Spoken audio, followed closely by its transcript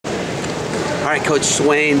right, Coach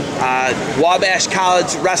Swain, Wabash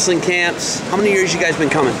College wrestling camps. How many years you guys been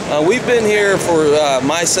coming? We've been here for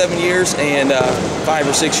my 7 years and 5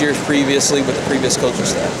 or 6 years previously with the previous coaching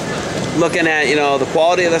staff. Looking at the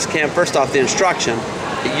quality of this camp, first off, the instruction.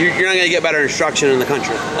 You're not going to get better instruction in the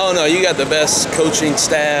country. Oh no, you got the best coaching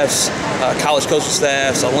staffs, college coaching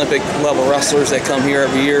staffs, Olympic level wrestlers that come here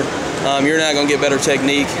every year. You're not going to get better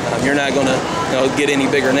technique. You're not going to get any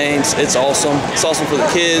bigger names. It's awesome. It's awesome for the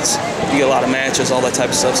kids. You get a lot of matches, all that type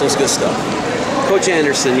of stuff. So it's good stuff. Coach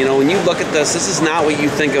Anderson, when you look at this is not what you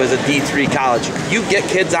think of as a D3 college. You get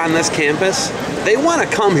kids on this campus, they want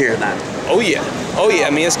to come here then. Oh yeah. Oh yeah. I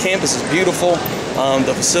mean, this campus is beautiful.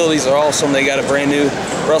 The facilities are awesome. They got a brand new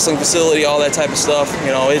wrestling facility, all that type of stuff.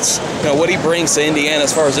 It's what he brings to Indiana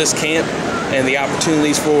as far as this camp and the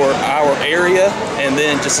opportunities for our area, and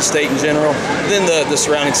then just the state in general. Then the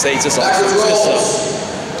surrounding states. It's awesome. It's good stuff.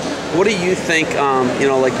 What do you think?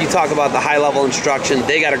 Like you talk about the high-level instruction.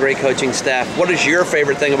 They got a great coaching staff. What is your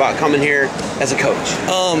favorite thing about coming here as a coach?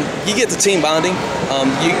 You get the team bonding.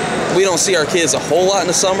 We don't see our kids a whole lot in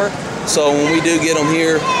the summer. So when we do get them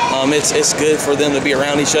here, it's good for them to be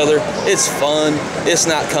around each other. It's fun. It's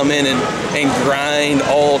not come in and grind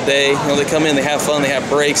all day. They come in, they have fun, they have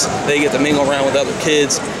breaks, they get to mingle around with other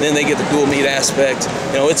kids, then they get the dual meet aspect.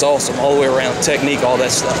 It's awesome all the way around, technique, all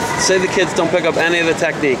that stuff. Say the kids don't pick up any of the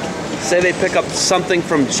technique. Say they pick up something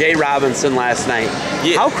from Jay Robinson last night.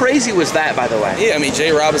 Yeah. How crazy was that, by the way? Yeah, I mean,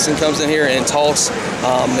 Jay Robinson comes in here and talks.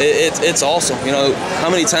 It's awesome. How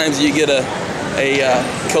many times do you get a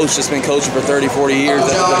coach that's been coaching for 30, 40 years at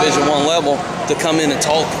the Division I level to come in and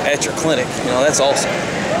talk at your clinic? That's awesome.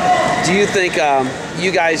 Do you think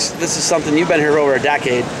you guys, this is something, you've been here over a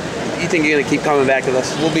decade, you think you're going to keep coming back to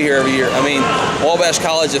this? We'll be here every year. I mean, Wabash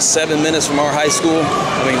College is 7 minutes from our high school.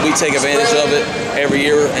 I mean, we take advantage of it every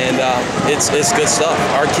year, and it's good stuff.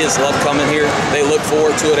 Our kids love coming here. They look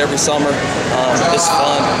forward to it every summer. It's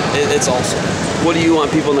fun. It's awesome. What do you want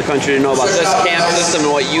people in the country to know about this camp system and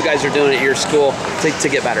what you guys are doing at your school to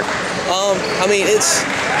get better? I mean, it's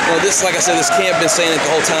this, like I said, this camp, been saying it the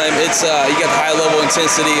whole time. It's you got the high level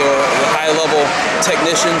intensity or the high level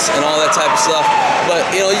technicians and all that type of stuff. But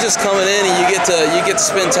you're just coming in and you get to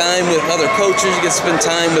spend time with other coaches. You get to spend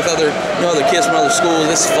time with other kids from other schools.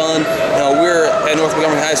 It's fun. We're at North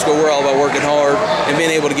Montgomery High School. We're all about working hard and being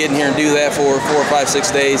able to get in here and do that for 4, 5, 6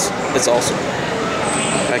 days. It's awesome.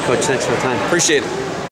 All right, Coach, thanks for the time. Appreciate it.